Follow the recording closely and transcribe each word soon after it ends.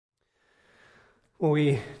Well,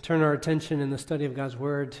 we turn our attention in the study of God's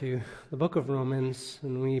Word to the book of Romans,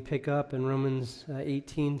 and we pick up in Romans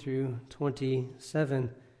 18 through 27.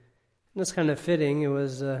 And that's kind of fitting. It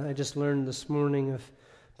was, I just learned this morning of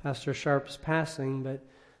Pastor Sharp's passing, but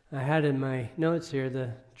I had in my notes here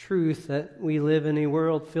the truth that we live in a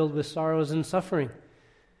world filled with sorrows and suffering.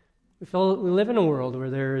 We live in a world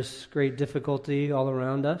where there's great difficulty all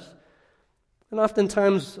around us. And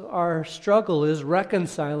oftentimes our struggle is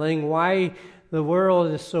reconciling why the world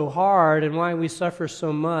is so hard and why we suffer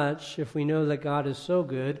so much if we know that God is so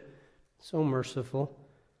good, so merciful.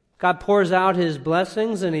 God pours out His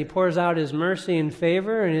blessings and He pours out His mercy and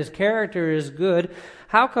favor, and His character is good.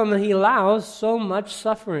 How come He allows so much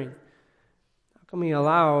suffering? How come He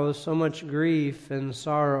allows so much grief and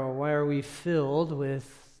sorrow? Why are we filled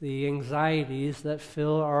with the anxieties that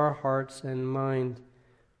fill our hearts and mind?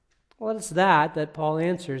 Well, it's that Paul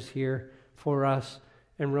answers here for us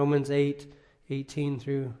in Romans 8:18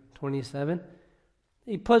 through 27.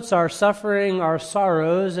 He puts our suffering, our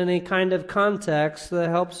sorrows in a kind of context that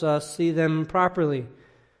helps us see them properly.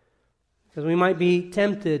 Because we might be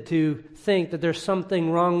tempted to think that there's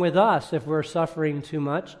something wrong with us if we're suffering too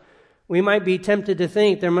much. We might be tempted to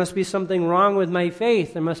think there must be something wrong with my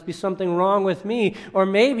faith, there must be something wrong with me, or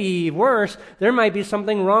maybe worse, there might be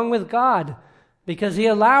something wrong with God, because He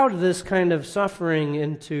allowed this kind of suffering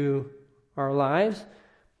into our lives,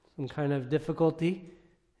 some kind of difficulty.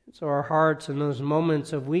 So our hearts in those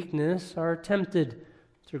moments of weakness are tempted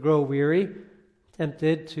to grow weary,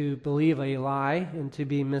 tempted to believe a lie and to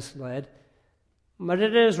be misled. But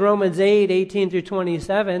it is Romans 8:18 through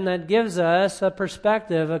 27 that gives us a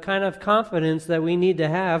perspective, a kind of confidence that we need to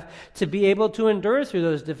have to be able to endure through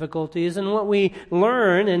those difficulties. And what we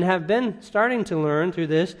learn and have been starting to learn through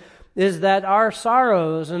this is that our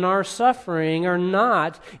sorrows and our suffering are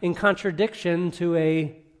not in contradiction to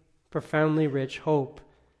a profoundly rich hope.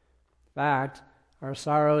 In fact, our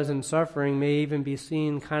sorrows and suffering may even be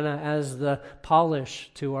seen kind of as the polish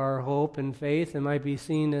to our hope and faith. It might be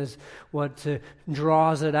seen as what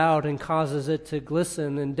draws it out and causes it to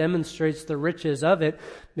glisten and demonstrates the riches of it,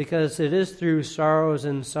 because it is through sorrows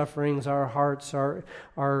and sufferings our hearts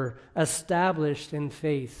are established in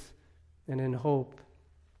faith and in hope.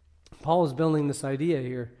 Paul is building this idea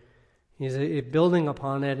here. He's building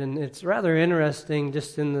upon it, and it's rather interesting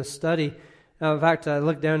just in the study. In fact, I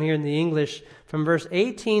look down here in the English, from verse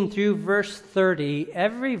 18 through verse 30,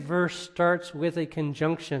 every verse starts with a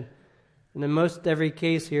conjunction. And in most every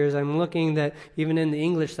case here, as I'm looking, that even in the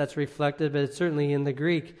English that's reflected, but it's certainly in the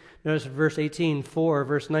Greek. Notice verse 18, 4,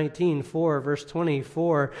 verse 19, 4, verse 20,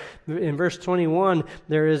 4. In verse 21,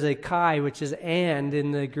 there is a kai, which is and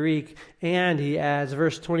in the Greek, and he adds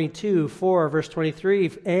verse 22, 4, verse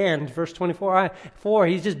 23, and verse 24, 4.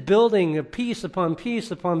 He's just building a piece upon piece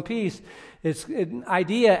upon piece. It's an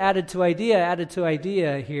idea added to idea added to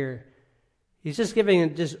idea here. He's just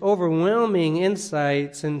giving just overwhelming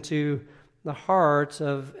insights into the heart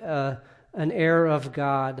of an heir of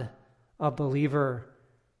God, a believer.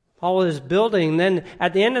 Paul is building. Then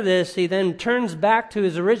at the end of this, he then turns back to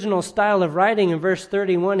his original style of writing. In verse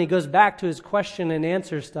 31, he goes back to his question and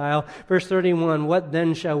answer style. Verse 31, what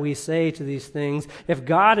then shall we say to these things? If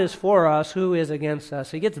God is for us, who is against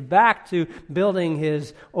us? He gets back to building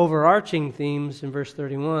his overarching themes in verse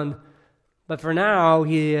 31. But for now,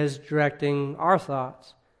 he is directing our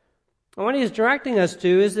thoughts. And what he's directing us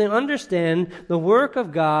to is to understand the work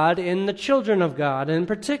of God in the children of God, and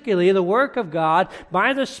particularly the work of God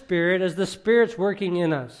by the Spirit as the Spirit's working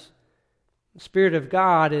in us. The Spirit of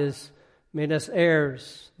God has made us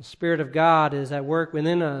heirs. The Spirit of God is at work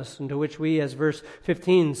within us, into which we, as verse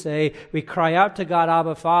 15 say, we cry out to God,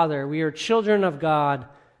 Abba, Father. We are children of God.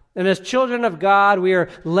 And as children of God, we are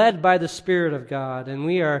led by the Spirit of God, and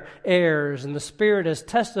we are heirs, and the Spirit is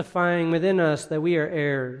testifying within us that we are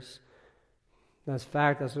heirs. That's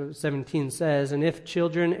fact, that's what 17 says. And if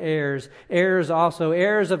children, heirs, heirs also,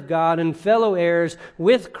 heirs of God, and fellow heirs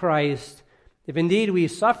with Christ, if indeed we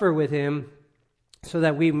suffer with Him, so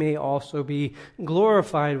that we may also be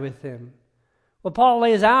glorified with Him. What Paul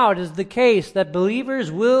lays out is the case that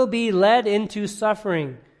believers will be led into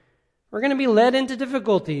suffering. We're going to be led into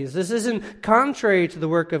difficulties. This isn't contrary to the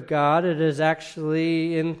work of God. It is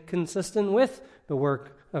actually inconsistent with the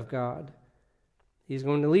work of God. He's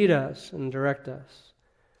going to lead us and direct us.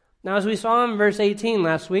 Now, as we saw in verse 18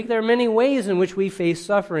 last week, there are many ways in which we face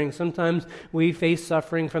suffering. Sometimes we face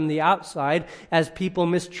suffering from the outside as people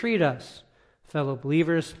mistreat us. Fellow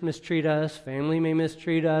believers mistreat us, family may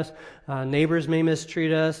mistreat us, neighbors may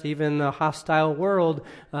mistreat us, even the hostile world,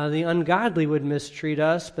 the ungodly would mistreat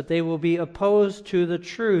us, but they will be opposed to the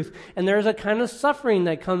truth. And there's a kind of suffering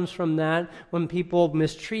that comes from that when people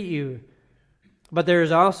mistreat you. But there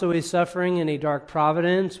is also a suffering and a dark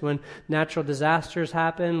providence when natural disasters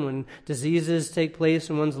happen, when diseases take place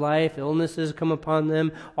in one's life, illnesses come upon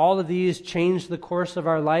them. All of these change the course of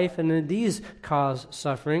our life, and these cause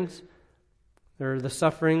sufferings. There are the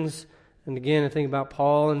sufferings, and again, I think about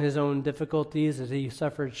Paul and his own difficulties as he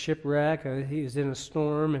suffered shipwreck. He was in a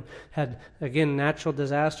storm and had, again, natural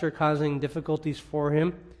disaster causing difficulties for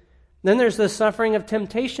him. Then there's the suffering of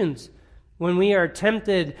temptations, when we are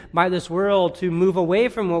tempted by this world to move away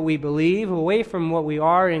from what we believe, away from what we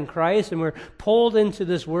are in Christ, and we're pulled into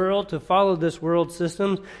this world to follow this world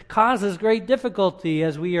system, causes great difficulty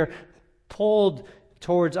as we are pulled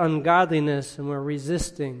towards ungodliness and we're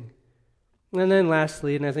resisting. And then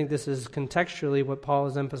lastly, and I think this is contextually what Paul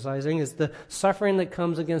is emphasizing, is the suffering that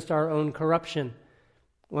comes against our own corruption.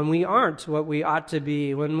 When we aren't what we ought to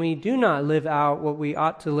be, when we do not live out what we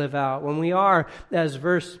ought to live out, when we are, as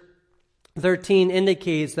verse 13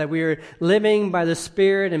 indicates, that we are living by the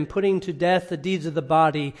Spirit and putting to death the deeds of the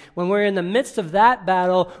body, when we're in the midst of that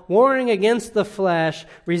battle, warring against the flesh,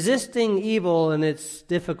 resisting evil, and it's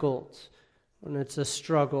difficult, and it's a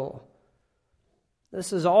struggle.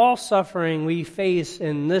 This is all suffering we face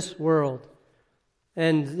in this world.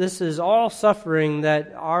 And this is all suffering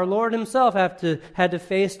that our Lord himself had to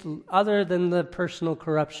face other than the personal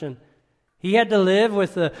corruption. He had to live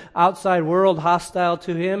with the outside world hostile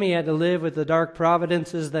to him. He had to live with the dark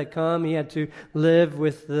providences that come. He had to live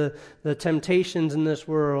with the temptations in this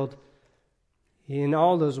world. In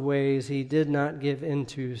all those ways, he did not give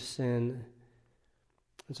into sin.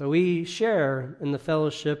 And so we share in the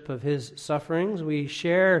fellowship of his sufferings. We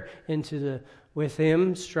share with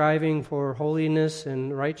him, striving for holiness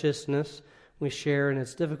and righteousness. We share in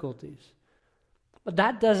its difficulties. But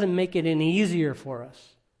that doesn't make it any easier for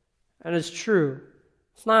us. And it's true.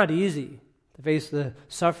 It's not easy to face the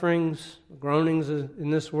sufferings, groanings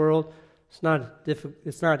in this world. It's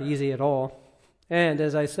not easy at all. And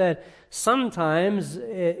as I said, sometimes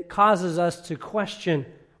it causes us to question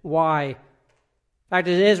why. In fact,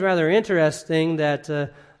 it is rather interesting that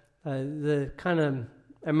the kind of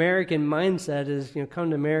American mindset is,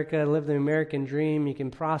 come to America, live the American dream, you can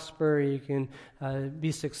prosper, you can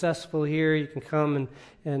be successful here, you can come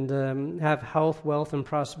and have health, wealth, and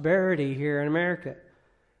prosperity here in America.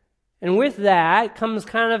 And with that comes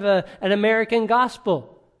kind of an American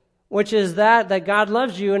gospel, which is that God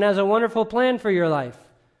loves you and has a wonderful plan for your life.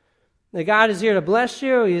 That God is here to bless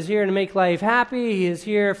you. He is here to make life happy. He is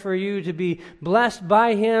here for you to be blessed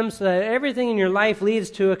by him so that everything in your life leads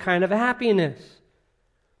to a kind of happiness.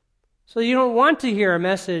 So you don't want to hear a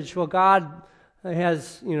message, well, God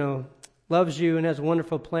has, loves you and has a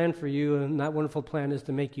wonderful plan for you, and that wonderful plan is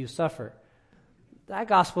to make you suffer. That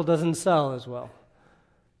gospel doesn't sell as well.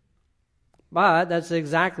 But that's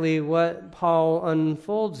exactly what Paul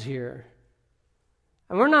unfolds here.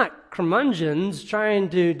 And we're not curmudgeons trying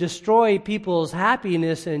to destroy people's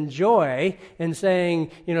happiness and joy and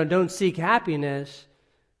saying, don't seek happiness.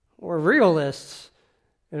 We're realists.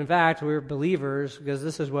 In fact, we're believers, because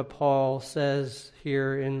this is what Paul says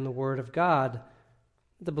here in the Word of God.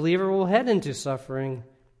 The believer will head into suffering,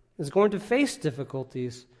 is going to face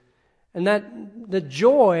difficulties. And that the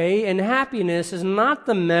joy and happiness is not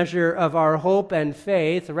the measure of our hope and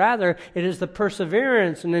faith. Rather, it is the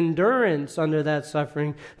perseverance and endurance under that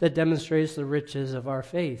suffering that demonstrates the riches of our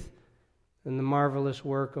faith and the marvelous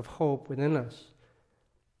work of hope within us.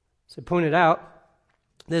 So I pointed out,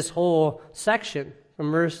 this whole section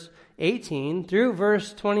from verse 18 through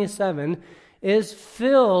verse 27 is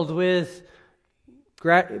filled with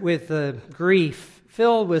grief,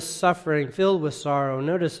 filled with suffering, filled with sorrow.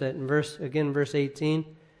 Notice it in verse 18.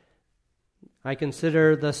 I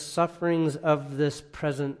consider the sufferings of this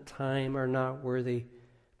present time are not worthy.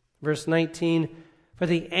 Verse 19, for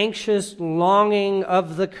the anxious longing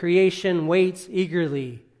of the creation waits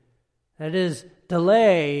eagerly. That is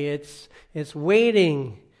delay, it's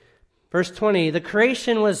waiting. Verse 20, the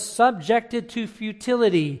creation was subjected to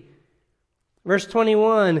futility. Verse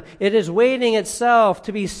 21, it is waiting itself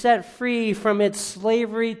to be set free from its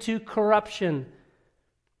slavery to corruption.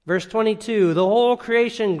 Verse 22, the whole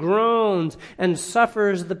creation groans and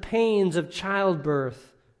suffers the pains of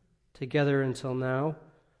childbirth together until now.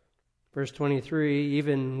 Verse 23,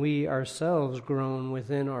 even we ourselves groan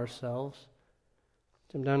within ourselves.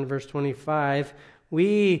 Jump down to verse 25,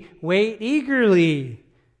 we wait eagerly.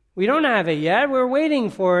 We don't have it yet. We're waiting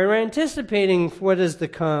for it. We're anticipating what is to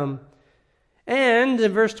come. And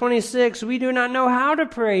in verse 26, we do not know how to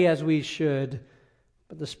pray as we should,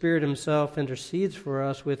 but the Spirit himself intercedes for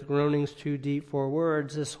us with groanings too deep for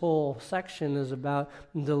words. This whole section is about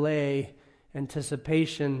delay,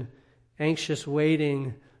 anticipation, anxious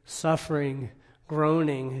waiting, suffering,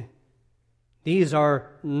 groaning. These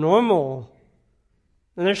are normal.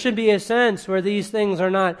 And there should be a sense where these things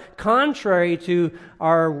are not contrary to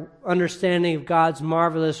our understanding of God's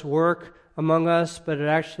marvelous work among us, but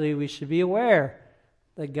actually we should be aware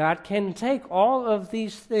that God can take all of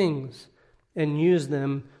these things and use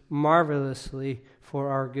them marvelously for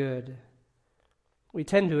our good. We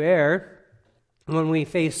tend to err when we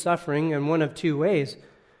face suffering in one of two ways.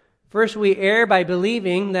 First, we err by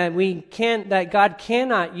believing that that God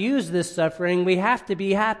cannot use this suffering. We have to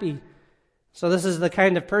be happy. So this is the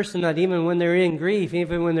kind of person that even when they're in grief,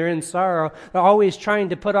 even when they're in sorrow, they're always trying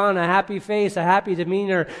to put on a happy face, a happy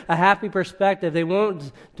demeanor, a happy perspective. They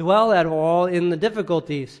won't dwell at all in the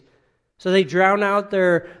difficulties. So they drown out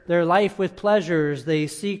their life with pleasures. They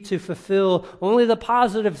seek to fulfill only the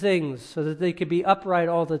positive things so that they could be upright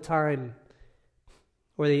all the time.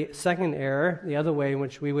 Or the second error, the other way in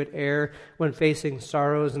which we would err when facing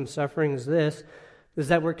sorrows and suffering is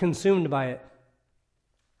that we're consumed by it.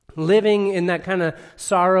 Living in that kind of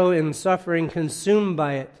sorrow and suffering, consumed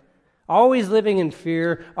by it. Always living in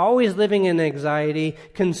fear, always living in anxiety,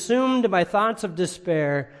 consumed by thoughts of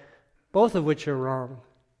despair, both of which are wrong.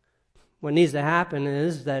 What needs to happen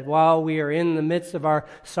is that while we are in the midst of our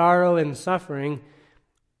sorrow and suffering,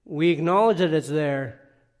 we acknowledge that it's there,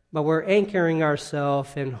 but we're anchoring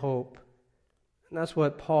ourselves in hope. And that's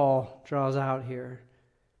what Paul draws out here.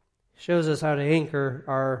 He shows us how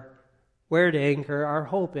to where to anchor our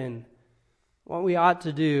hope in, what we ought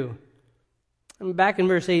to do. And back in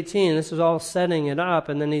verse 18, this is all setting it up,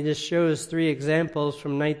 and then he just shows three examples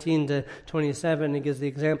from 19 to 27. He gives the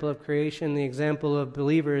example of creation, the example of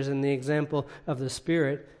believers, and the example of the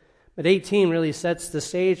Spirit. But 18 really sets the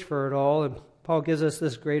stage for it all, and Paul gives us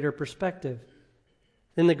this greater perspective.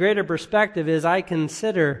 And the greater perspective is I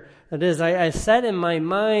consider, that is, I set in my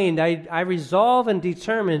mind, I resolve and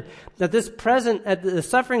determine that the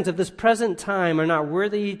sufferings of this present time are not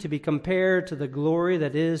worthy to be compared to the glory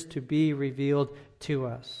that is to be revealed to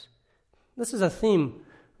us. This is a theme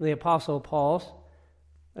of the Apostle Paul's.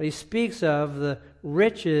 He speaks of the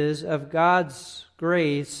riches of God's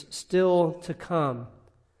grace still to come.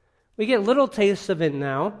 We get little tastes of it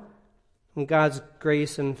now. And God's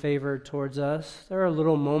grace and favor towards us. There are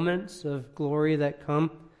little moments of glory that come.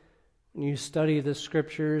 When you study the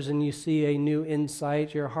Scriptures and you see a new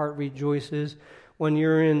insight, your heart rejoices. When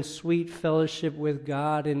you're in sweet fellowship with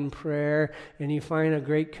God in prayer and you find a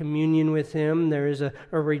great communion with Him, there is a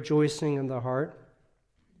rejoicing in the heart.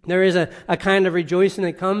 There is a kind of rejoicing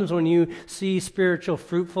that comes when you see spiritual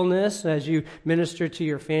fruitfulness as you minister to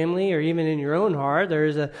your family or even in your own heart. There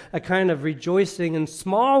is a kind of rejoicing in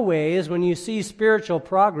small ways when you see spiritual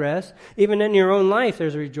progress. Even in your own life,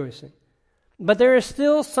 there's a rejoicing. But there is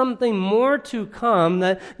still something more to come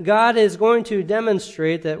that God is going to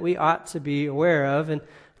demonstrate that we ought to be aware of. And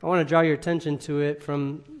I want to draw your attention to it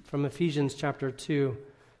from Ephesians chapter 2.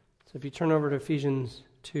 So if you turn over to Ephesians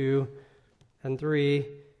 2 and 3...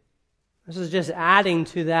 this is just adding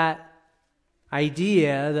to that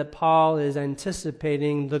idea that Paul is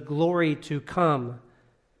anticipating the glory to come.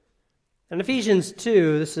 In Ephesians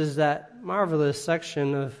 2, this is that marvelous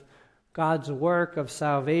section of God's work of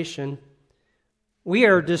salvation. We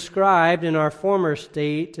are described in our former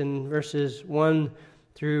state in verses 1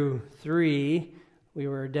 through 3. We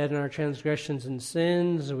were dead in our transgressions and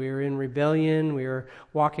sins. We were in rebellion. We were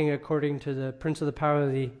walking according to the prince of the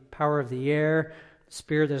power of the air.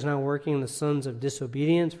 Spirit that is now working in the sons of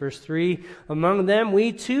disobedience. Verse 3, among them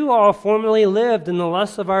we too all formerly lived in the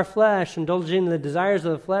lusts of our flesh, indulging the desires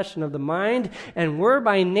of the flesh and of the mind, and were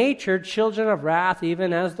by nature children of wrath,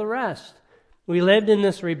 even as the rest. We lived in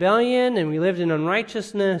this rebellion, and we lived in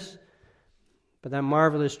unrighteousness. But that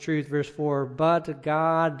marvelous truth, verse 4, but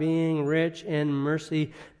God, being rich in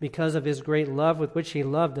mercy, because of His great love with which He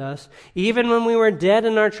loved us, even when we were dead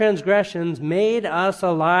in our transgressions, made us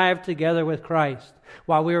alive together with Christ.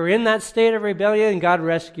 While we were in that state of rebellion, God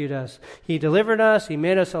rescued us. He delivered us, He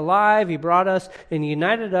made us alive, He brought us and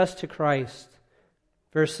united us to Christ.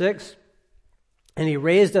 Verse 6, and He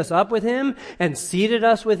raised us up with Him and seated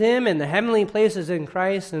us with Him in the heavenly places in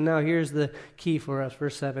Christ. And now here's the key for us,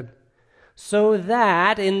 verse 7. So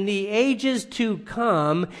that in the ages to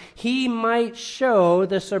come He might show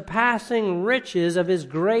the surpassing riches of His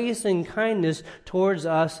grace and kindness towards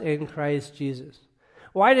us in Christ Jesus.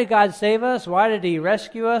 Why did God save us? Why did He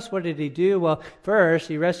rescue us? What did He do? Well, first,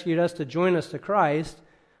 He rescued us to join us to Christ.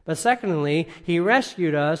 But secondly, He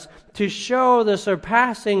rescued us to show the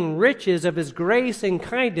surpassing riches of His grace and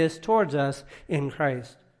kindness towards us in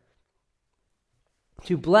Christ,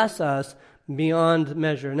 to bless us beyond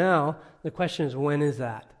measure. Now, the question is, when is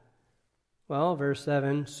that? Well, verse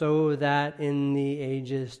 7, so that in the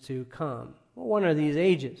ages to come. Well, when are these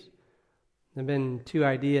ages? There have been two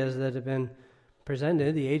ideas that have been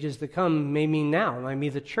presented. The ages to come may mean now. It might be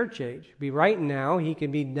the church age. It could be right now. He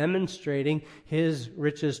could be demonstrating His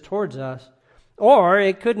riches towards us. Or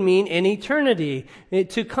it could mean in eternity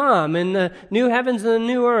to come, in the new heavens and the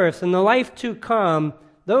new earth, and the life to come.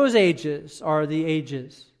 Those ages are the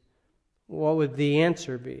ages. What would the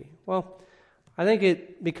answer be? Well, I think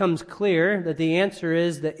it becomes clear that the answer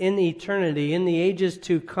is that in eternity, in the ages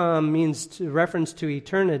to come, means reference to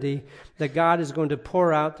eternity, that God is going to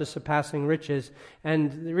pour out the surpassing riches.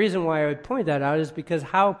 And the reason why I would point that out is because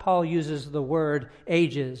how Paul uses the word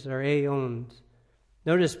ages, or aeons.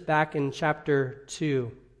 Notice back in chapter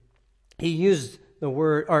 2, he used the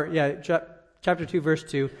word, chapter 2, verse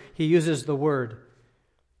 2, he uses the word,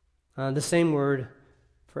 the same word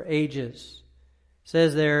for ages. It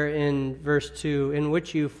says there in verse 2, in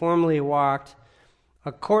which you formerly walked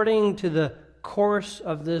according to the course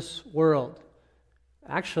of this world.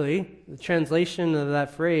 Actually, the translation of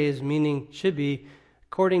that phrase meaning should be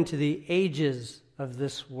according to the ages of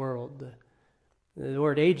this world. The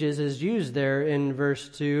word ages is used there in verse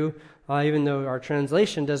 2, even though our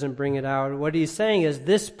translation doesn't bring it out. What he's saying is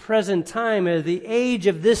this present time, or the age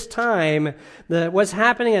of this time, what's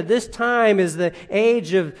happening at this time is the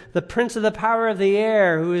age of the prince of the power of the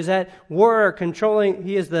air, who is at work controlling.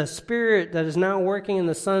 He is the spirit that is now working in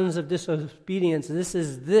the sons of disobedience. This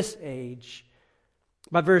is this age.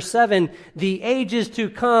 But verse 7, the ages to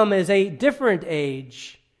come is a different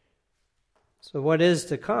age. So what is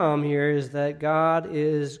to come here is that God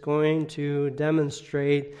is going to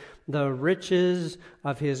demonstrate the riches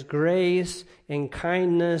of His grace and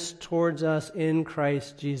kindness towards us in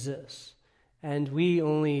Christ Jesus. And we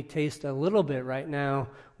only taste a little bit right now.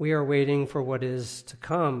 We are waiting for what is to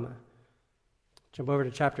come. Jump over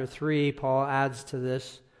to chapter 3. Paul adds to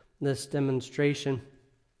this demonstration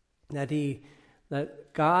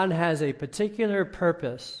that God has a particular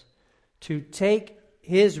purpose to take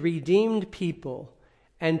His redeemed people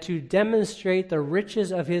and to demonstrate the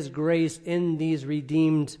riches of His grace in these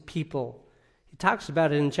redeemed people. He talks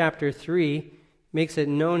about it in chapter 3, makes it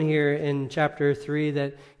known here in chapter 3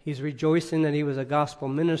 that he's rejoicing that he was a gospel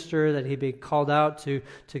minister, that he'd be called out to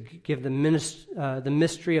give the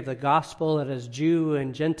mystery of the gospel, that as Jew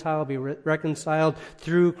and Gentile be reconciled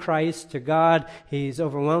through Christ to God. He's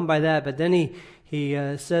overwhelmed by that, but then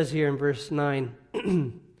he says here in verse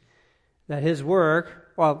 9 that his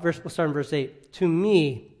work, we'll start in verse 8. To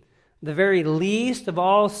me, the very least of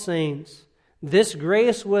all saints, this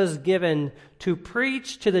grace was given to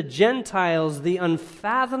preach to the Gentiles the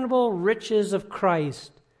unfathomable riches of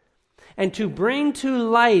Christ, and to bring to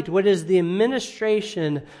light what is the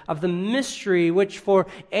administration of the mystery which for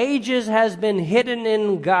ages has been hidden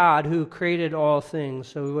in God who created all things.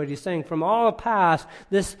 So what he's saying, from all past,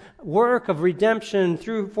 this work of redemption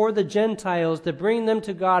for the Gentiles to bring them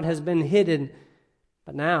to God has been hidden.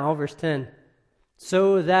 But now, verse 10,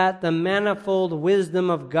 so that the manifold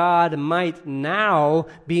wisdom of God might now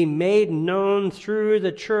be made known through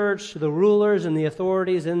the church to the rulers and the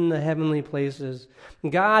authorities in the heavenly places.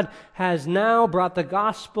 God has now brought the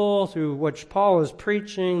gospel through which Paul is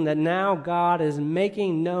preaching, that now God is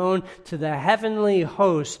making known to the heavenly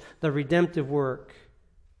host the redemptive work.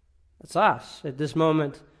 That's us at this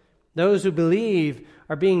moment. Those who believe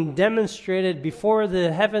are being demonstrated before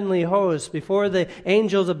the heavenly host, before the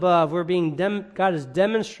angels above. God is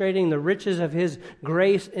demonstrating the riches of His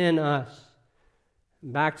grace in us.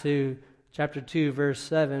 Back to chapter 2, verse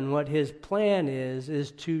 7, what His plan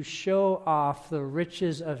is to show off the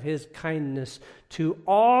riches of His kindness to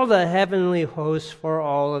all the heavenly hosts for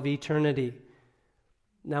all of eternity.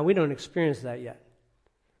 Now, we don't experience that yet.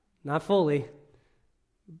 Not fully.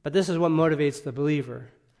 But this is what motivates the believer.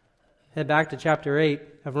 Head back to chapter 8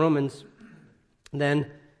 of Romans.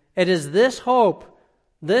 Then, it is this hope,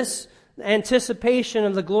 this anticipation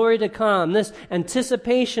of the glory to come, this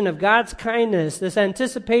anticipation of God's kindness, this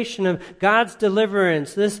anticipation of God's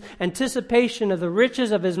deliverance, this anticipation of the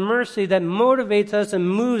riches of His mercy that motivates us and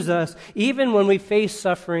moves us even when we face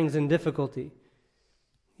sufferings and difficulty,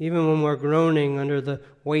 even when we're groaning under the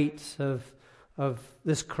weights of of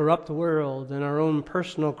this corrupt world and our own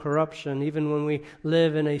personal corruption, even when we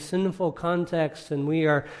live in a sinful context and we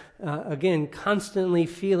are, again, constantly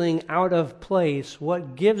feeling out of place.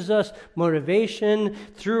 What gives us motivation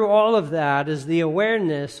through all of that is the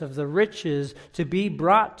awareness of the riches to be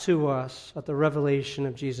brought to us at the revelation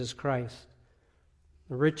of Jesus Christ,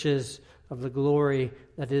 the riches of the glory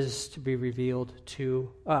that is to be revealed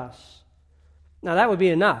to us. Now, that would be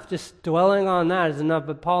enough. Just dwelling on that is enough,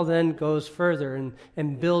 but Paul then goes further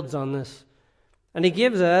and builds on this. And he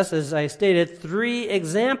gives us, as I stated, 3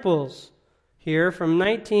 examples here from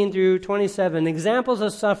 19 through 27, examples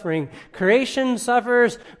of suffering. Creation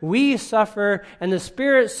suffers, we suffer, and the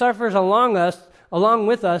Spirit suffers along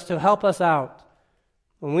with us to help us out.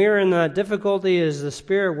 When we are in the difficulty, is the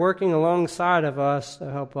Spirit working alongside of us to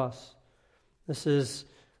help us. This is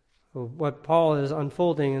what Paul is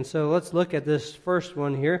unfolding. And so let's look at this first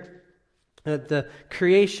one here, that the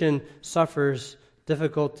creation suffers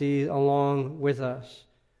difficulty along with us.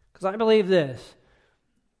 Because I believe this,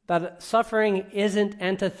 that suffering isn't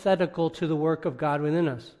antithetical to the work of God within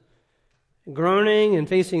us. Groaning and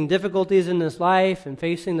facing difficulties in this life and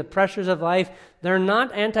facing the pressures of life, they're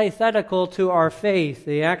not antithetical to our faith.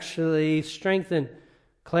 They actually strengthen,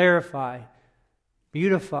 clarify,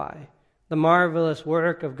 beautify the marvelous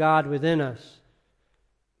work of God within us.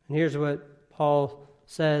 And here's what Paul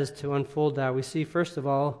says to unfold that. We see, first of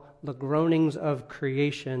all, the groanings of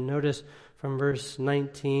creation. Notice from verse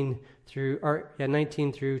 19 through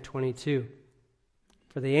 22.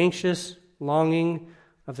 For the anxious longing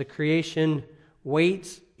of the creation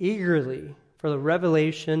waits eagerly for the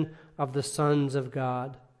revelation of the sons of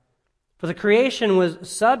God. For the creation was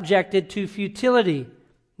subjected to futility,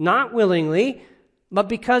 not willingly, but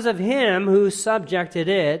because of him who subjected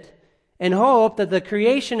it, in hope that the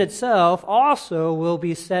creation itself also will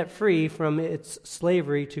be set free from its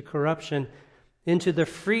slavery to corruption into the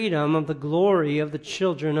freedom of the glory of the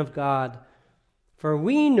children of God. For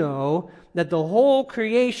we know that the whole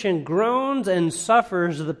creation groans and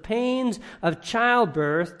suffers the pains of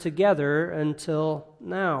childbirth together until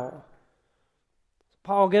now.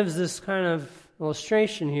 Paul gives this kind of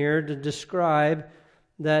illustration here to describe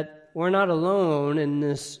that we're not alone in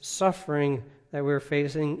this suffering that we're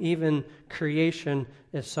facing. Even creation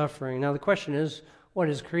is suffering. Now the question is, what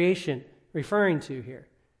is creation referring to here?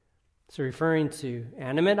 Is it referring to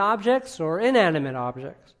animate objects or inanimate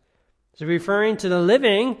objects? Is it referring to the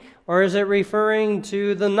living or is it referring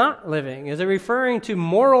to the not living? Is it referring to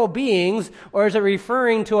moral beings or is it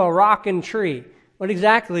referring to a rock and tree? What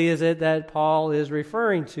exactly is it that Paul is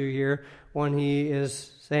referring to here when he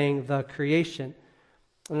is saying the creation?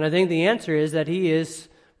 And I think the answer is that he is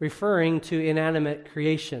referring to inanimate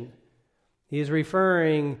creation. He is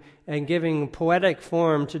referring and giving poetic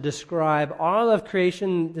form to describe all of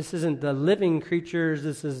creation. This isn't the living creatures,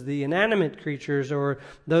 this is the inanimate creatures or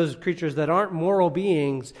those creatures that aren't moral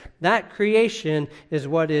beings. That creation is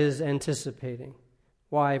what is anticipating.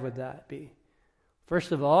 Why would that be?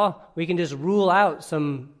 First of all, we can just rule out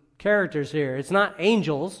some characters here. It's not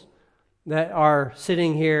angels that are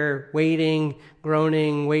sitting here waiting,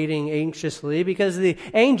 groaning, waiting anxiously, because the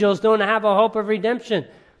angels don't have a hope of redemption.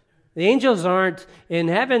 The angels aren't in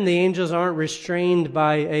heaven. The angels aren't restrained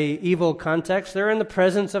by an evil context. They're in the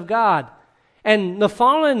presence of God. And the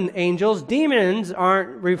fallen angels, demons,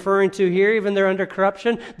 aren't referring to here, even they're under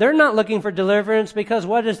corruption. They're not looking for deliverance because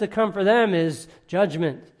what is to come for them is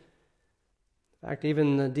judgment. In fact,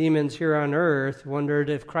 even the demons here on earth wondered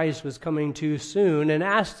if Christ was coming too soon and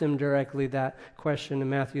asked him directly that question in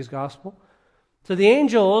Matthew's gospel. So the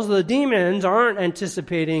angels, the demons, aren't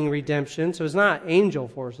anticipating redemption, so it's not angel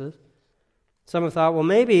forces. Some have thought, well,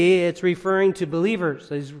 maybe it's referring to believers.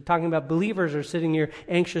 So he's talking about believers are sitting here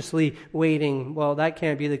anxiously waiting. Well, that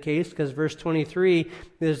can't be the case because verse 23,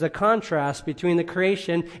 there's a contrast between the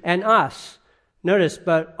creation and us. Notice,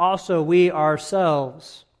 but also we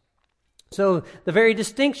ourselves. So the very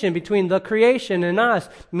distinction between the creation and us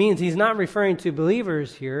means he's not referring to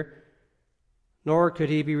believers here, nor could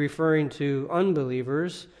he be referring to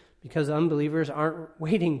unbelievers, because unbelievers aren't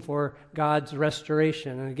waiting for God's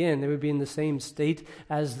restoration. And again, they would be in the same state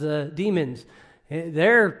as the demons.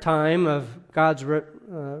 Their time of God's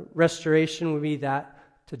restoration would be that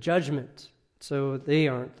to judgment. So they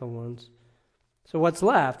aren't the ones. So what's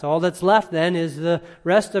left? All that's left then is the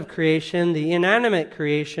rest of creation, the inanimate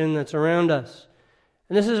creation that's around us.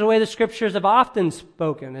 And this is the way the Scriptures have often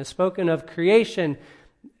spoken. It's spoken of creation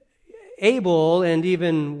able and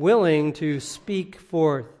even willing to speak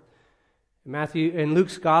forth. In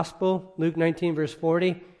Luke's Gospel, Luke 19 verse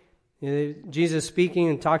 40, Jesus speaking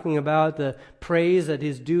and talking about the praise that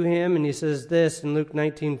is due him, and he says this in Luke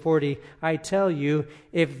 19:40, I tell you,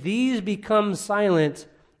 if these become silent,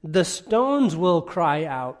 the stones will cry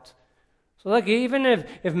out. So look, even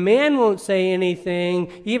if man won't say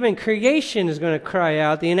anything, even creation is going to cry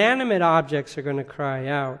out. The inanimate objects are going to cry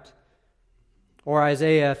out. Or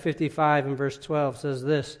Isaiah 55 and verse 12 says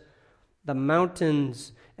this, the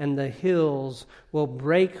mountains and the hills will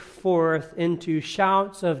break forth into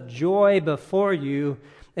shouts of joy before you,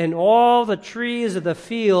 and all the trees of the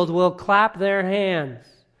field will clap their hands.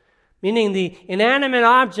 Meaning the inanimate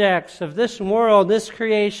objects of this world, this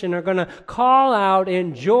creation, are going to call out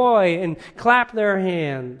in joy and clap their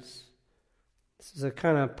hands. This is a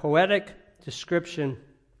kind of poetic description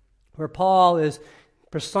where Paul is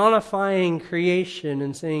personifying creation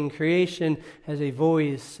and saying creation has a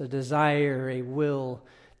voice, a desire, a will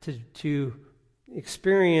to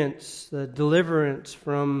experience the deliverance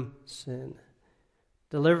from sin,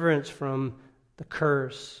 deliverance from the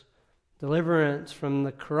curse, deliverance from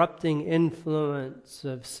the corrupting influence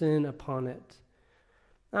of sin upon it.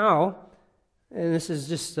 Now, and this is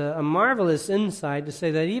just a marvelous insight to say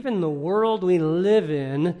that even the world we live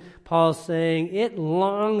in, Paul's saying, it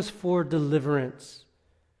longs for deliverance.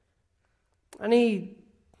 And he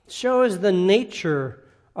shows the nature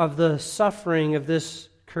of the suffering of this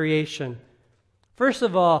creation. First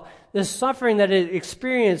of all, the suffering that it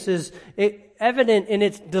experiences is evident in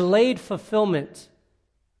its delayed fulfillment.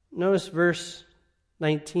 Notice verse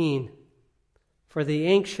 19. For the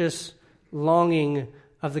anxious longing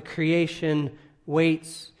of the creation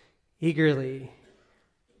waits eagerly.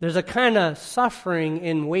 There's a kind of suffering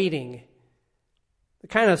in waiting. The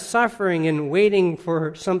kind of suffering in waiting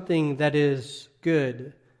for something that is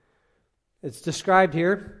good. It's described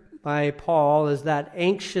here by Paul as that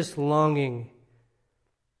anxious longing.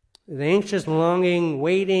 The anxious longing,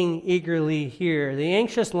 waiting eagerly here. The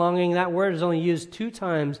anxious longing, that word is only used 2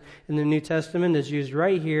 times in the New Testament. It's used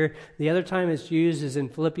right here. The other time it's used is in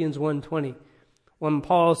Philippians 1:20. When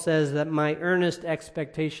Paul says that my earnest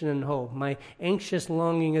expectation and hope, my anxious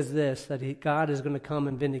longing is this, that God is going to come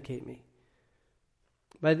and vindicate me.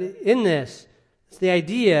 But in this, it's the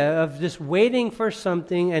idea of just waiting for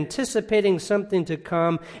something, anticipating something to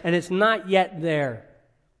come, and it's not yet there,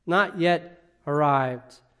 not yet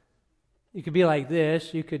arrived. You could be like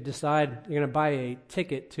this. You could decide you're going to buy a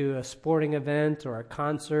ticket to a sporting event or a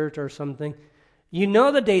concert or something. You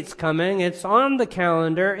know the date's coming. It's on the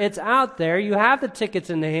calendar. It's out there. You have the tickets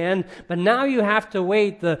in the hand, but now you have to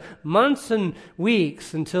wait the months and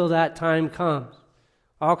weeks until that time comes.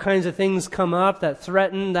 All kinds of things come up that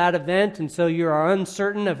threaten that event, and so you are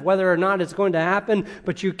uncertain of whether or not it's going to happen,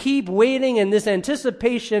 but you keep waiting in this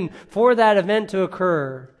anticipation for that event to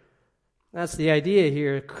occur. That's the idea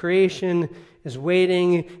here. Creation is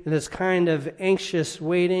waiting in this kind of anxious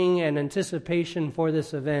waiting and anticipation for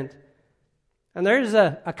this event. And there's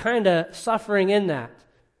a kind of suffering in that.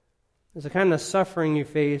 There's a kind of suffering you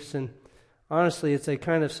face, and honestly, it's a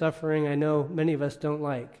kind of suffering I know many of us don't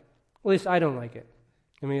like. At least I don't like it.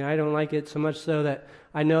 I mean, I don't like it so much so that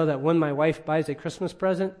I know that when my wife buys a Christmas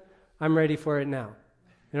present, I'm ready for it now.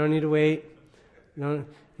 You don't need to wait. Same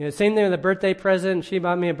thing with a birthday present. She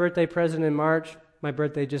bought me a birthday present in March. My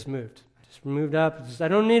birthday just moved. Just moved up. I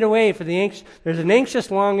don't need to wait for the anxious. There's an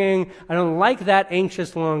anxious longing. I don't like that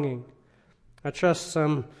anxious longing. I trust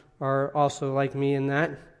some are also like me in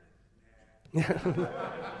that.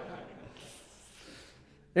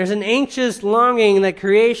 There's an anxious longing that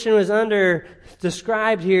creation was under,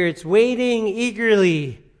 described here. It's waiting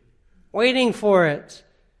eagerly, waiting for it.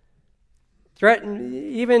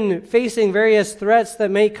 Even facing various threats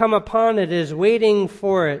that may come upon it is waiting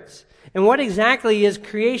for it. And what exactly is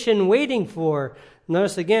creation waiting for?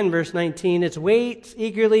 Notice again, verse 19, it's waits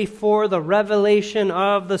eagerly for the revelation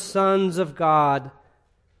of the sons of God.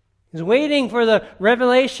 It's waiting for the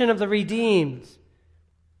revelation of the redeemed.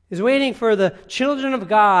 Is waiting for the children of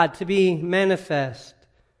God to be manifest.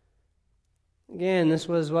 Again, this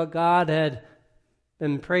was what God had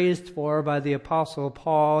been praised for by the Apostle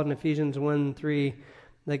Paul in Ephesians 1:3,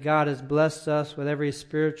 that God has blessed us with every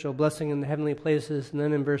spiritual blessing in the heavenly places. And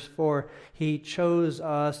then in verse 4, He chose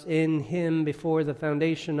us in Him before the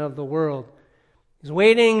foundation of the world. He's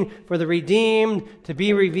waiting for the redeemed to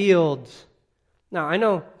be revealed. Now, I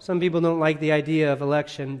know some people don't like the idea of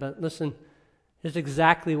election, but listen, it's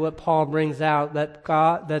exactly what Paul brings out,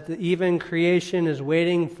 that even creation is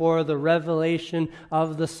waiting for the revelation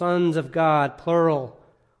of the sons of God, plural.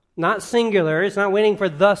 Not singular. It's not waiting for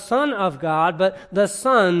the Son of God, but the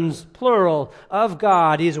sons, plural, of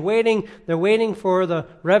God. They're waiting for the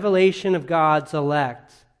revelation of God's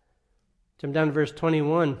elect. Jump down to verse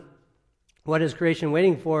 21. What is creation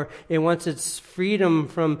waiting for? It wants its freedom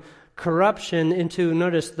from corruption into,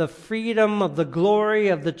 notice, the freedom of the glory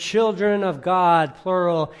of the children of God,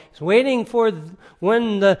 plural. It's waiting for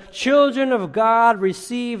when the children of God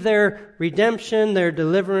receive their redemption, their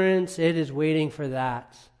deliverance. It is waiting for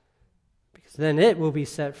that. Because then it will be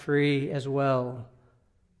set free as well.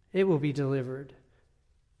 It will be delivered.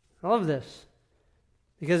 All of this.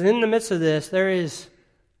 Because in the midst of this, there is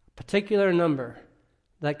a particular number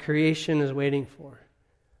that creation is waiting for.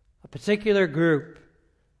 A particular group.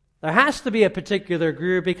 There has to be a particular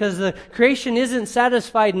group because the creation isn't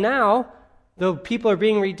satisfied now, though people are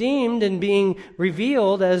being redeemed and being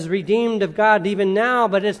revealed as redeemed of God even now,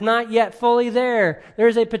 but it's not yet fully there.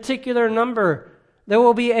 There's a particular number. There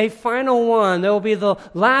will be a final one. There will be the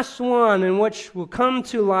last one in which will come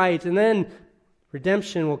to light, and then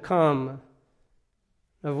redemption will come,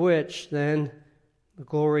 of which then the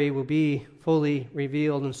glory will be fully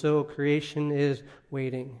revealed, and so creation is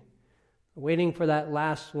waiting for that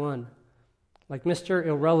last one. Like Mr.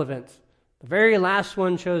 Irrelevant, the very last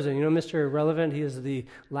one chosen. You know Mr. Irrelevant, he is the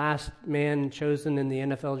last man chosen in the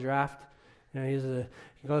NFL draft. You know, you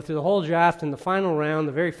go through the whole draft, and the final round,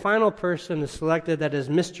 the very final person is selected that is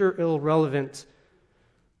Mr. Irrelevant.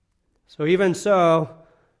 So even so,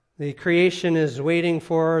 the creation is waiting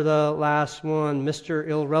for the last one, Mr.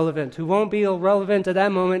 Irrelevant, who won't be irrelevant at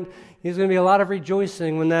that moment. There's going to be a lot of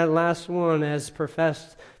rejoicing when that last one has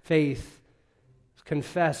professed faith,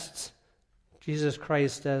 confessed Jesus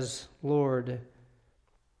Christ as Lord.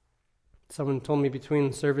 Someone told me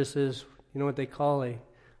between services, you know what they call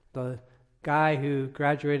the guy who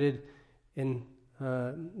graduated in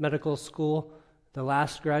medical school, the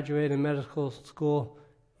last graduate in medical school,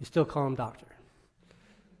 you still call him doctor.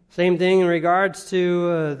 Same thing in regards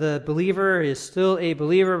to the believer is still a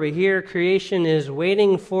believer, but here creation is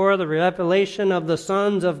waiting for the revelation of the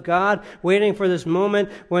sons of God, waiting for this moment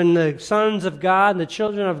when the sons of God, the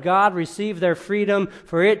children of God receive their freedom,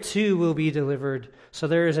 for it too will be delivered. So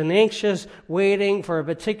there is an anxious waiting for a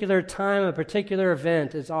particular time, a particular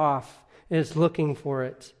event is off, and it's looking for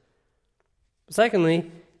it.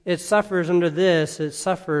 Secondly, it suffers under this, it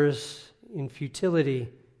suffers in futility.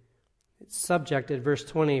 Subjected, verse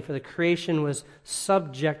 20, for the creation was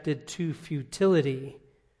subjected to futility.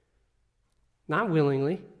 Not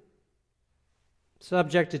willingly.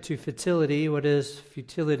 Subjected to futility. What is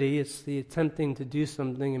futility? It's the attempting to do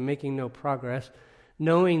something and making no progress.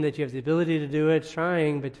 Knowing that you have the ability to do it,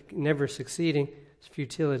 trying but never succeeding. It's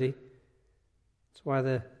futility. That's why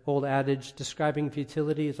the old adage describing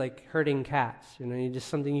futility is like herding cats. You know, you're just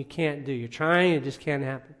something you can't do. You're trying, it just can't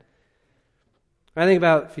happen. When I think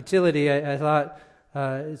about futility, I thought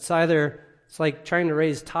it's like trying to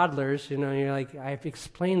raise toddlers. You know, you're like, I've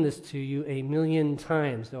explained this to you 1,000,000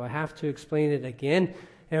 times. Do I have to explain it again?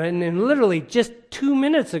 And literally just 2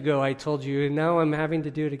 minutes ago I told you, and now I'm having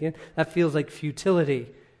to do it again. That feels like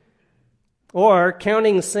futility. Or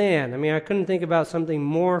counting sand. I mean, I couldn't think about something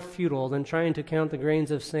more futile than trying to count the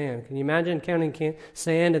grains of sand. Can you imagine counting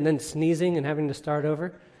sand and then sneezing and having to start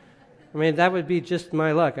over? I mean, that would be just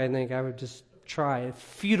my luck, I think. I would just try.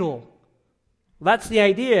 Futile. That's the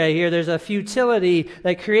idea here. There's a futility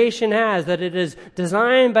that creation has, that it is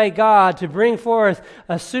designed by God to bring forth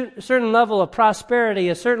a certain level of prosperity,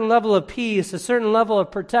 a certain level of peace, a certain level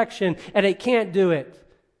of protection, and it can't do it.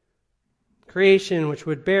 Creation which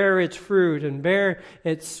would bear its fruit and bear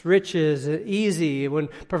its riches easy, it would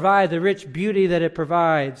provide the rich beauty that it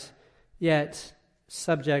provides, yet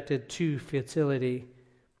subjected to futility.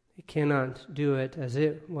 It cannot do it as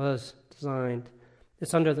it was designed.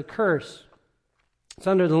 It's under the curse. It's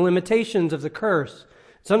under the limitations of the curse.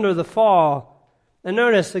 It's under the fall. And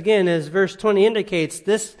notice again, as verse 20 indicates,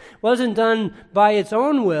 this wasn't done by its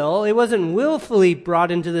own will. It wasn't willfully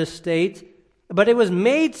brought into this state, but it was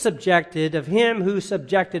made subjected of him who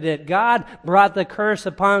subjected it. God brought the curse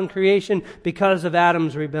upon creation because of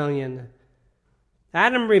Adam's rebellion.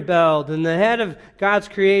 Adam rebelled, and the head of God's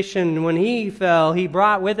creation, when he fell, he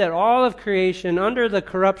brought with it all of creation under the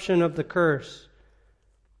corruption of the curse.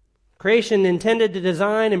 Creation intended to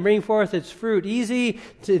design and bring forth its fruit,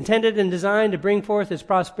 intended and designed to bring forth its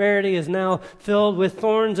prosperity, is now filled with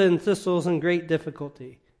thorns and thistles and great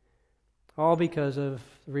difficulty. All because of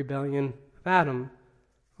the rebellion of Adam.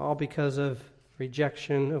 All because of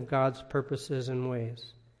rejection of God's purposes and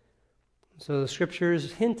ways. So the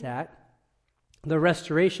Scriptures hint at the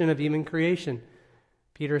restoration of human creation.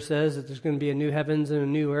 Peter says that there's going to be a new heavens and a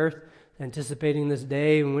new earth, anticipating this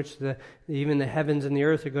day in which even the heavens and the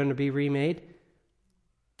earth are going to be remade.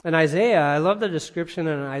 And Isaiah, I love the description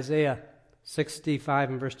in Isaiah 65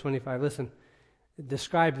 and verse 25. Listen,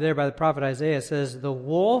 described there by the prophet Isaiah, says, "The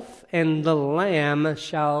wolf and the lamb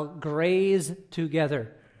shall graze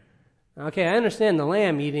together." Okay, I understand the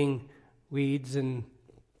lamb eating weeds and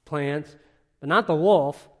plants, but not the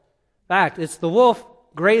wolf. In fact, it's the wolf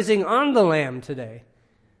grazing on the lamb today.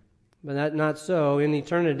 But that not so. In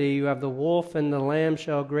eternity, you have the wolf and the lamb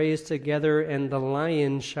shall graze together, and the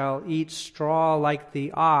lion shall eat straw like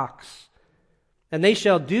the ox. And they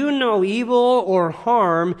shall do no evil or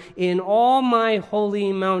harm in all my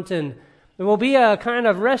holy mountain. There will be a kind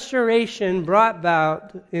of restoration brought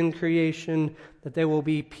about in creation, that there will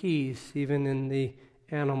be peace even in the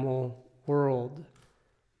animal world.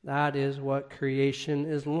 That is what creation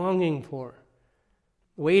is longing for.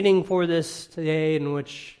 Waiting for this day in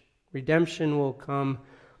which redemption will come,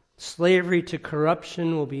 slavery to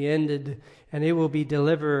corruption will be ended, and it will be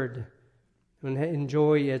delivered and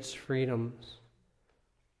enjoy its freedoms.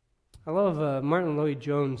 I love Martin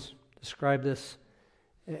Lloyd-Jones described this.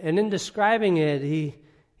 And in describing it, he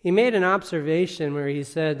made an observation where he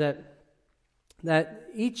said that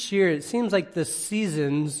each year it seems like the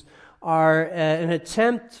seasons are an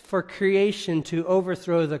attempt for creation to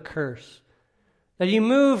overthrow the curse. That you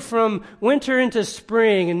move from winter into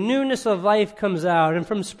spring and newness of life comes out, and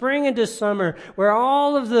from spring into summer where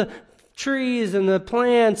all of the trees and the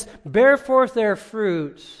plants bear forth their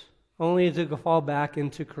fruits, only to fall back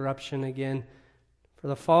into corruption again. For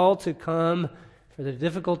the fall to come, for the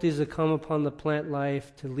difficulties to come upon the plant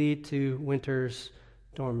life to lead to winter's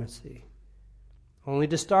dormancy. Only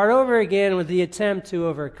to start over again with the attempt to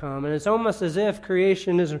overcome. And it's almost as if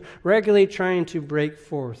creation is regularly trying to break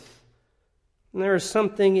forth. And there is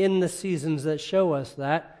something in the seasons that show us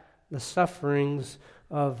that, the sufferings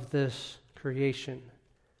of this creation.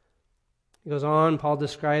 He goes on, Paul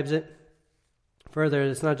describes it further.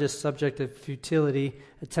 It's not just subject of futility,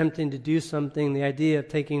 attempting to do something, the idea of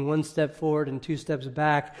taking one step forward and two steps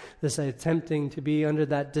back, this attempting to be under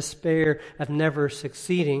that despair of never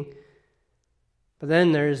succeeding. But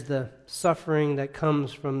then there's the suffering that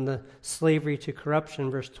comes from the slavery to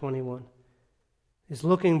corruption, verse 21. He's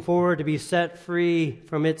looking forward to be set free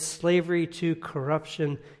from its slavery to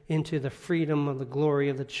corruption into the freedom of the glory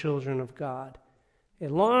of the children of God. It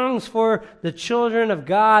longs for the children of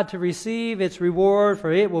God to receive its reward,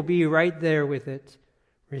 for it will be right there with it,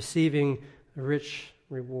 receiving the rich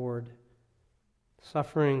reward.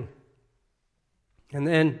 Suffering. And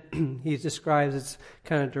then he describes its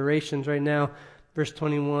kind of durations right now. Verse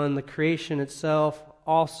 21, the creation itself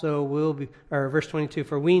also will be, or verse 22,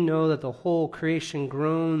 for we know that the whole creation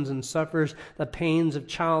groans and suffers the pains of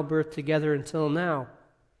childbirth together until now.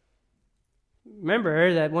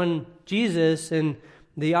 Remember that when Jesus in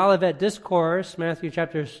the Olivet Discourse, Matthew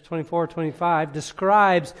chapters 24, 25,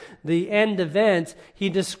 describes the end events, he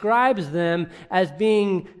describes them as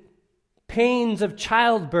being pains of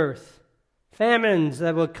childbirth, famines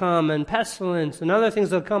that will come, and pestilence, and other things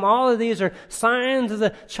that will come. All of these are signs of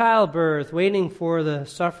the childbirth, waiting for the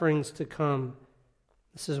sufferings to come.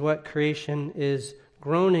 This is what creation is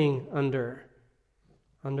groaning under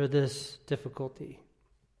this difficulty.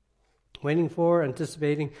 Waiting for,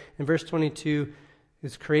 anticipating. In verse 22,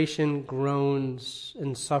 his creation groans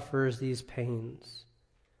and suffers these pains.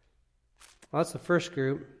 Well, that's the first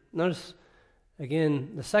group. Notice,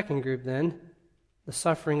 again, the second group then, the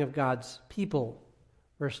suffering of God's people.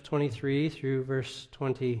 Verse 23 through verse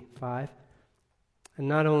 25. And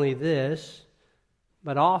not only this,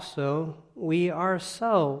 but also we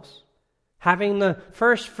ourselves, having the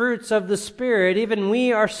first fruits of the Spirit, even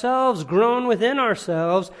we ourselves groan within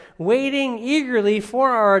ourselves, waiting eagerly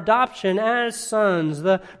for our adoption as sons,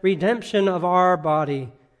 the redemption of our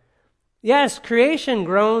body. Yes, creation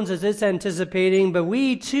groans as it's anticipating, but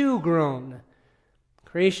we too groan.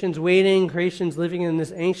 Creation's waiting, creation's living in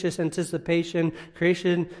this anxious anticipation.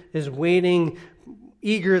 Creation is waiting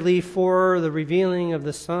eagerly for the revealing of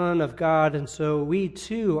the Son of God, and so we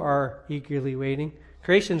too are eagerly waiting.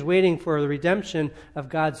 Creation's waiting for the redemption of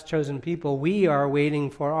God's chosen people. We are waiting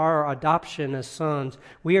for our adoption as sons.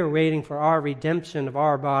 We are waiting for our redemption of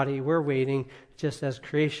our body. We're waiting just as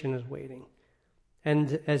creation is waiting.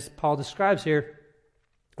 And as Paul describes here,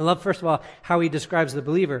 I love, first of all, how he describes the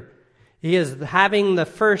believer. He is having the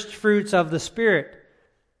first fruits of the Spirit.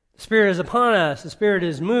 The Spirit is upon us. The Spirit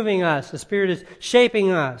is moving us. The Spirit is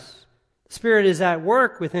shaping us. The Spirit is at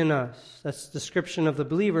work within us. That's the description of the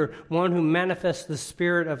believer, one who manifests the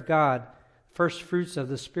Spirit of God, first fruits of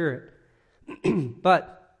the Spirit.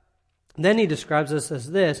 But then he describes us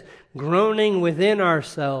as this, groaning within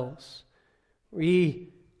ourselves.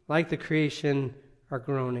 We, like the creation, are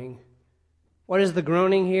groaning. What is the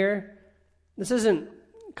groaning here? This isn't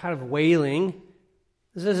kind of wailing.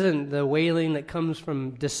 This isn't the wailing that comes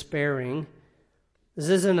from despairing. This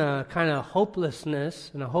isn't a kind of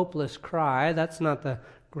hopelessness and a hopeless cry. That's not the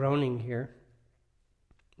groaning here.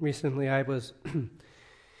 Recently I was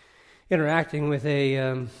interacting with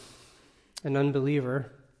an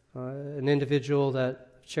unbeliever, an individual that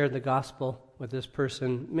shared the gospel with this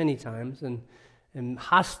person many times and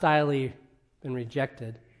hostilely been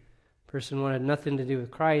rejected. The person wanted nothing to do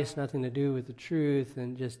with Christ, nothing to do with the truth,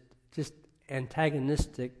 and just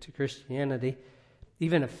antagonistic to Christianity,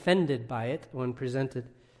 even offended by it when presented.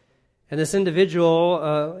 And this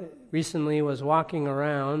individual recently was walking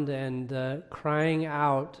around and crying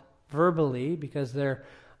out verbally because they're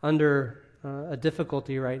under a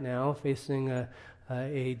difficulty right now, facing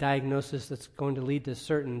a diagnosis that's going to lead to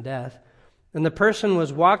certain death. And the person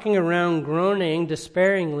was walking around groaning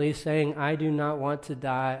despairingly, saying, "I do not want to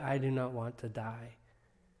die, I do not want to die."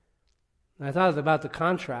 And I thought about the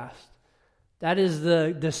contrast. That is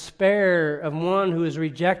the despair of one who has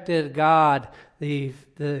rejected God, the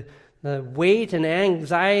weight and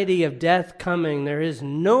anxiety of death coming. There is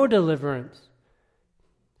no deliverance.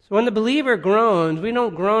 So when the believer groans, we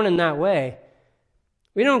don't groan in that way.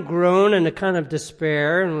 We don't groan in a kind of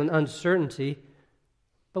despair and uncertainty,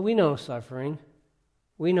 but we know suffering.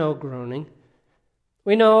 We know groaning.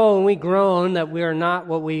 We know when we groan that we are not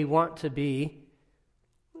what we want to be.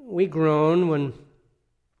 We groan when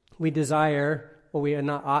we desire what we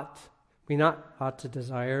ought to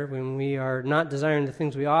desire. When we are not desiring the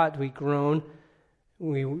things we ought, we groan.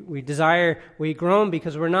 We groan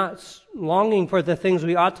because we're not longing for the things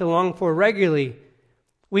we ought to long for regularly.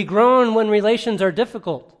 We groan when relations are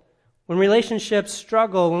difficult, when relationships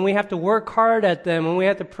struggle, when we have to work hard at them, when we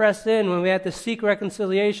have to press in, when we have to seek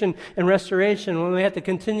reconciliation and restoration, when we have to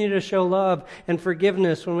continue to show love and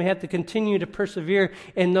forgiveness, when we have to continue to persevere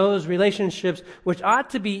in those relationships which ought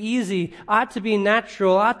to be easy, ought to be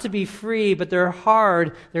natural, ought to be free, but they're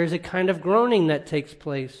hard. There's a kind of groaning that takes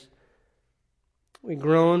place. We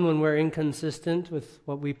groan when we're inconsistent with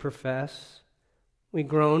what we profess. We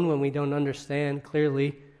groan when we don't understand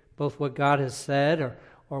clearly both what God has said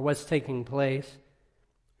or what's taking place.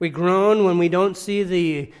 We groan when we don't see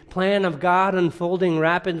the plan of God unfolding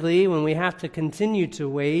rapidly, when we have to continue to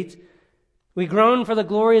wait. We groan for the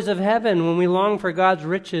glories of heaven when we long for God's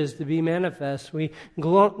riches to be manifest. We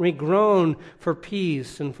groan for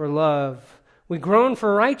peace and for love. We groan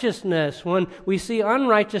for righteousness when we see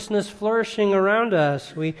unrighteousness flourishing around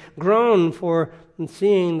us. We groan for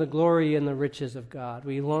seeing the glory and the riches of God.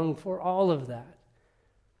 We long for all of that.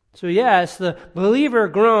 So yes, the believer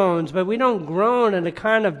groans, but we don't groan in a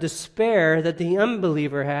kind of despair that the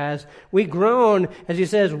unbeliever has. We groan, as he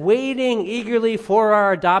says, waiting eagerly for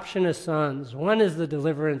our adoption as sons. When is the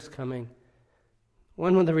deliverance coming?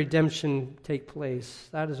 When will the redemption take place?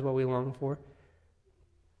 That is what we long for.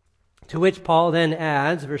 To which Paul then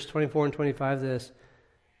adds, verse 24 and 25, this: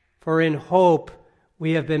 "For in hope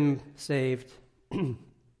we have been saved.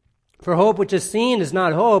 For hope which is seen is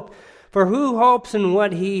not hope, for who hopes in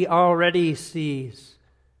what he already sees?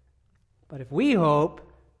 But if we hope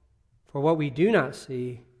for what we do not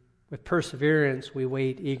see, with perseverance we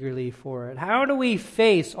wait eagerly for it." How do we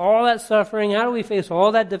face all that suffering? How do we face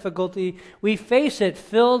all that difficulty? We face it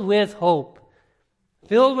filled with hope,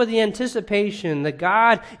 filled with the anticipation that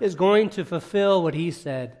God is going to fulfill what he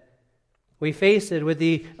said. We face it with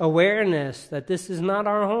the awareness that this is not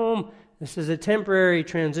our home. This is a temporary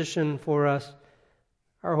transition for us.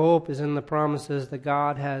 Our hope is in the promises that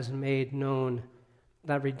God has made known,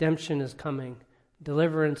 that redemption is coming,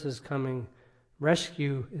 deliverance is coming,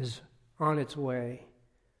 rescue is on its way.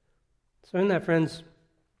 So in that, friends,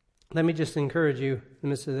 let me just encourage you in the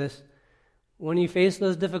midst of this. When you face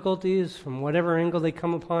those difficulties, from whatever angle they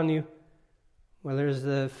come upon you, whether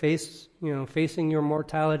it's facing your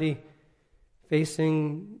mortality,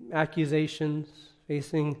 facing accusations,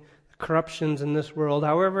 facing corruptions in this world,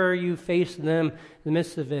 however you face them in the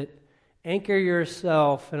midst of it, anchor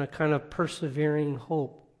yourself in a kind of persevering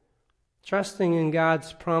hope, trusting in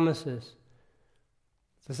God's promises.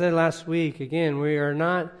 As I said last week, again, we are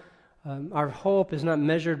not, our hope is not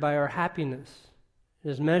measured by our happiness. It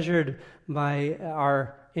is measured by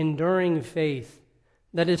our enduring faith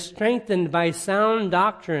that is strengthened by sound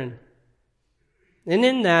doctrine. And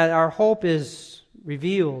in that, our hope is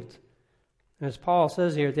revealed. As Paul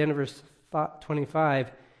says here at the end of verse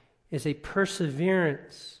 25, is a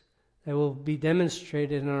perseverance that will be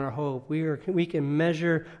demonstrated in our hope. We can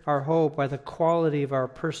measure our hope by the quality of our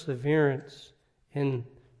perseverance in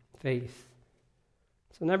faith.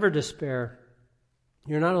 So never despair.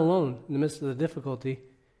 You're not alone in the midst of the difficulty.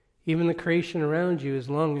 Even the creation around you is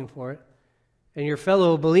longing for it. And your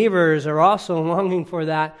fellow believers are also longing for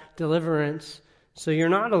that deliverance. So you're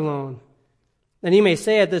not alone. And you may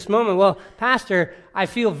say at this moment, well, Pastor, I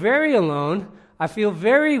feel very alone. I feel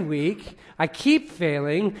very weak. I keep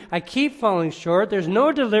failing. I keep falling short. There's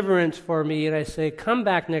no deliverance for me. And I say, come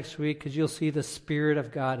back next week because you'll see the Spirit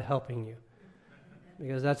of God helping you.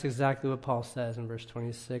 Because that's exactly what Paul says in verse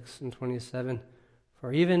 26 and 27.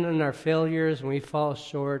 For even in our failures, when we fall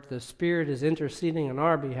short, the Spirit is interceding on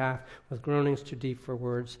our behalf with groanings too deep for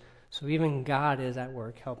words. So even God is at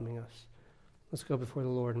work helping us. Let's go before the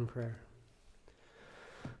Lord in prayer.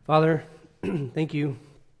 Father, thank you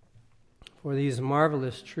for these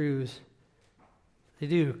marvelous truths. They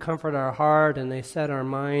do comfort our heart and they set our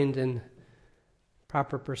mind in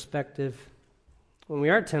proper perspective. When we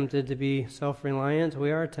are tempted to be self-reliant,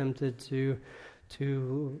 we are tempted to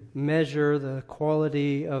measure the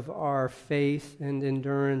quality of our faith and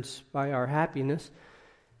endurance by our happiness.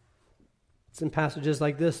 It's in passages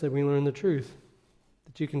like this that we learn the truth,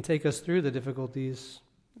 that you can take us through the difficulties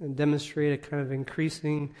and demonstrate a kind of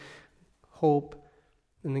increasing hope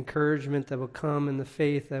and encouragement that will come in the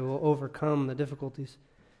faith that will overcome the difficulties.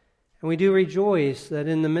 And we do rejoice that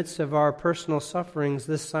in the midst of our personal sufferings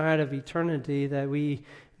this side of eternity, that we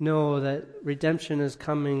know that redemption is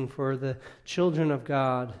coming for the children of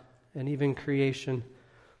God and even creation.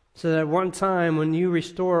 So that one time when you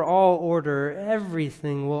restore all order,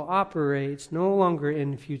 everything will operate no longer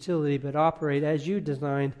in futility, but operate as you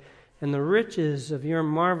designed, and the riches of your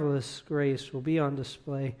marvelous grace will be on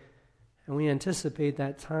display. And we anticipate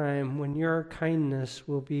that time when your kindness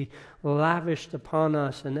will be lavished upon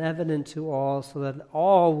us and evident to all, so that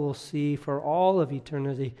all will see for all of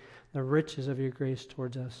eternity the riches of your grace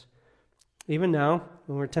towards us. Even now,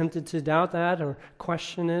 when we're tempted to doubt that or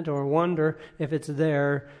question it or wonder if it's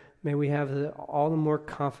there, may we have all the more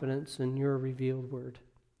confidence in your revealed word.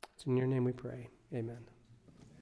 It's in your name we pray. Amen.